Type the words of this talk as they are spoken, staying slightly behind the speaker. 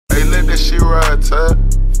that shit right, Ted.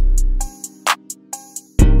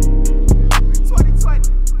 2020.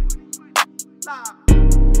 Nah.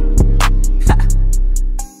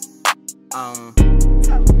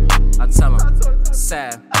 I tell him,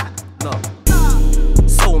 sad, look.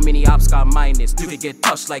 So many ops got minus, you could get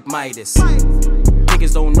touched like Midas.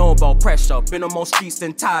 Niggas don't know about pressure, been on more streets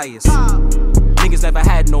than tires. Niggas never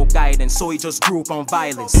had no guidance, so he just grew up on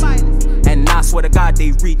violence. And I swear to God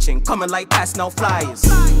they reaching, coming like passing out flyers.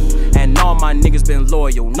 And all my niggas been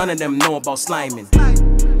loyal, none of them know about sliming.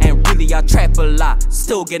 And really I trap a lot,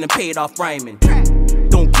 still getting paid off rhyming.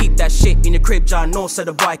 Don't keep that shit in your crib, John, no said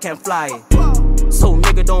the boy can't fly it. So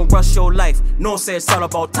nigga don't rush your life, no say it's all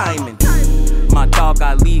about timing. My dog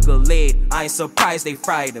got legal aid, I ain't surprised they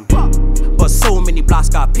fried him. But so many blocks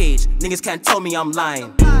got paged, niggas can't tell me I'm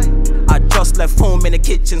lying. I just left home in the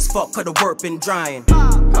kitchens, fuck, cause the work been drying.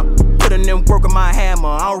 Putting in work with my hammer,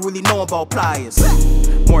 I don't really know about pliers.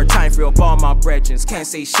 More time for all my brethrens, can't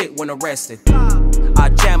say shit when arrested. I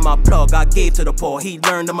jammed my plug, I gave to the poor, he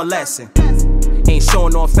learned him a lesson. Ain't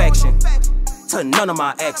showing no affection to none of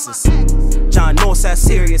my exes. John knows that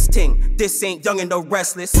serious thing, this ain't young and the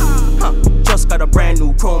restless. Just got a brand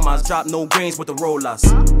new chromas, drop no grains with the rollers.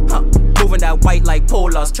 Moving that white like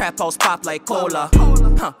polars, trap house pop like cola.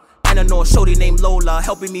 And I know a shorty named Lola,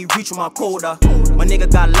 helping me reach my quota. My nigga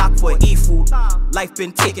got locked for e-food, life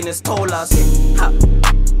been taking its toll us.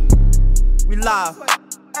 We live.